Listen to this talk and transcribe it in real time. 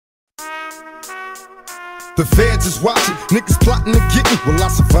The feds is watching, niggas plotting to get me. Will I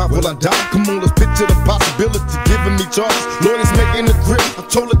survive? Will I die? Come on, let's picture the possibility. Giving me charges, lawyers making a grip. I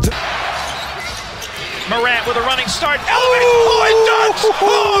told her. Morant with a running start. Elevates. Oh, it dunks!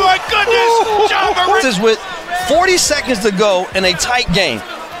 Oh my goodness! John Morant. This is with 40 seconds to go in a tight game.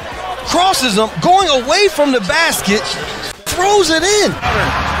 Crosses them, going away from the basket, throws it in.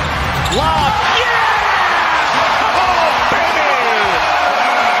 Lob. Yeah!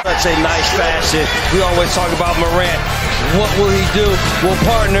 That's a nice fashion. We always talk about Morant. What will he do? Will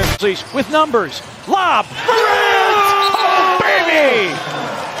partner. With numbers. Lob. Morant! Oh, baby!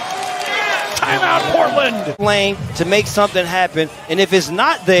 Timeout, Portland. Lane to make something happen. And if it's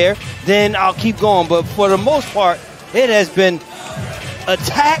not there, then I'll keep going. But for the most part, it has been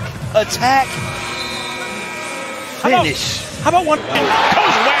attack, finish. How about one? And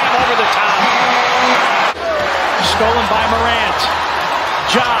goes wham over the top. Stolen by Morant.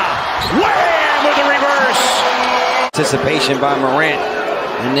 Ja, wham with the reverse. Anticipation by Morant,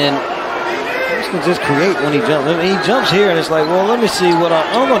 and then he can just create when he jumps. He jumps here, and it's like, well, let me see what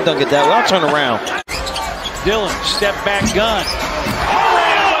I'm gonna dunk it that way. I'll turn around. Dillon, step back gun.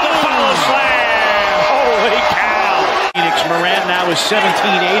 Morant with the follow slam. Holy cow! Phoenix Morant now is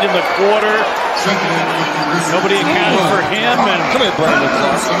 17-8 in the quarter. Nobody accounted for him. And come here, Brandon.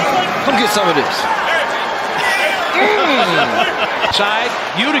 Come get some of this. Side,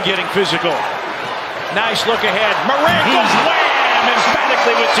 Yuta getting physical. Nice look ahead. Morant goes wham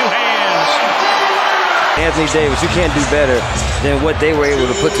emphatically with two hands. Anthony Davis, you can't do better than what they were able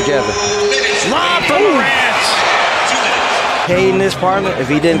to put together. Lob for Morant. Hating this partner if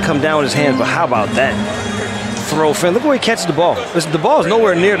he didn't come down with his hands, but how about that? Throw fin. Look where he catches the ball. Listen, the ball is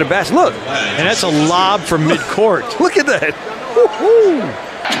nowhere near the basket. Look. And that's a lob from midcourt. Look at that. Woo-hoo.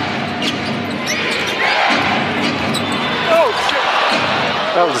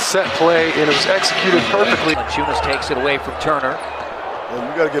 That was a set play, and it was executed perfectly. Valanciunas takes it away from Turner. Well,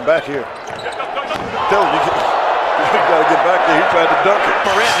 you got to get back here. Tell him you got to get back there. He tried to dunk it.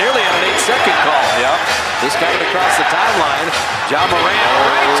 Morant nearly had an 8-second call. Yeah. He's got it across the timeline. Ja Morant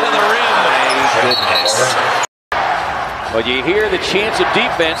right to the rim. My goodness. Well, you hear the chance of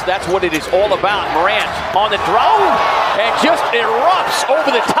defense. That's what it is all about. Morant on the draw and just erupts over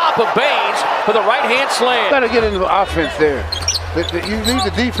the top of Baines for the right-hand slam. You got to get into the offense there. You leave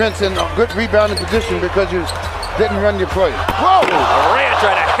the defense in a good rebounding position because you didn't run your play. Whoa! Morant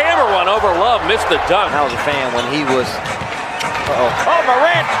tried a hammer one over Love, missed the dunk. I was a fan when he was. Oh,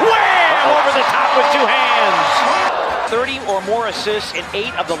 Morant, wham! Over the top with two hands. 30 or more assists in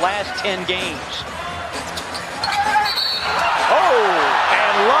 8 of the last 10 games. Oh,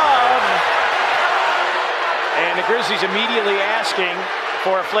 and Love. And the Grizzlies immediately asking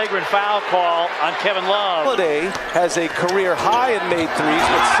for a flagrant foul call on Kevin Love. Holiday has a career high in made threes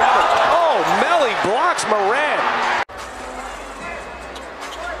with 7. Oh, Melly blocks Morant.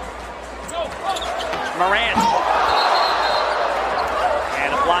 Morant.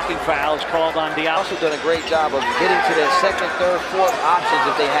 And a blocking foul is called on Diallo. Also done a great job of getting to their second, third, fourth options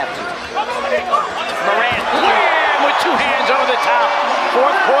if they have to. Morant, wham, with two hands over the top.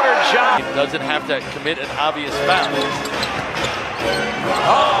 Fourth quarter shot. Doesn't have to commit an obvious foul.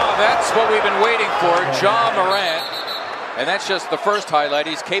 Oh, that's what we've been waiting for, Ja Morant. And that's just the first highlight.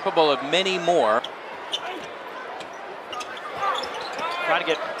 He's capable of many more. Trying to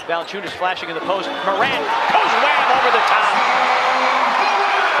get Valanciunas flashing in the post. Morant goes wham over the top.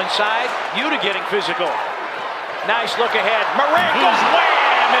 Inside, Yuta getting physical. Nice look ahead. Morant goes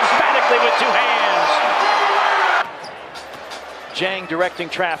wham emphatically with two hands. Jang directing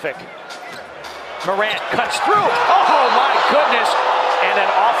traffic. Morant cuts through. Oh my goodness. And an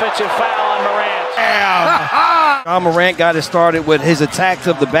offensive foul on Morant. Ja Morant got it started with his attacks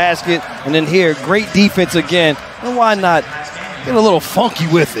of the basket, and then here, great defense again. And why not get a little funky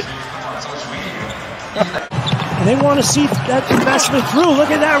with it? And they want to see that investment through. Look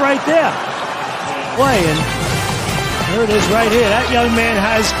at that right there. Playing. There it is right here. That young man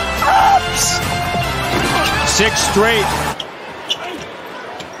has ups. 6 straight.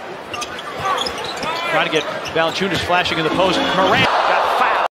 Trying to get Valanciunas flashing in the post. Morant.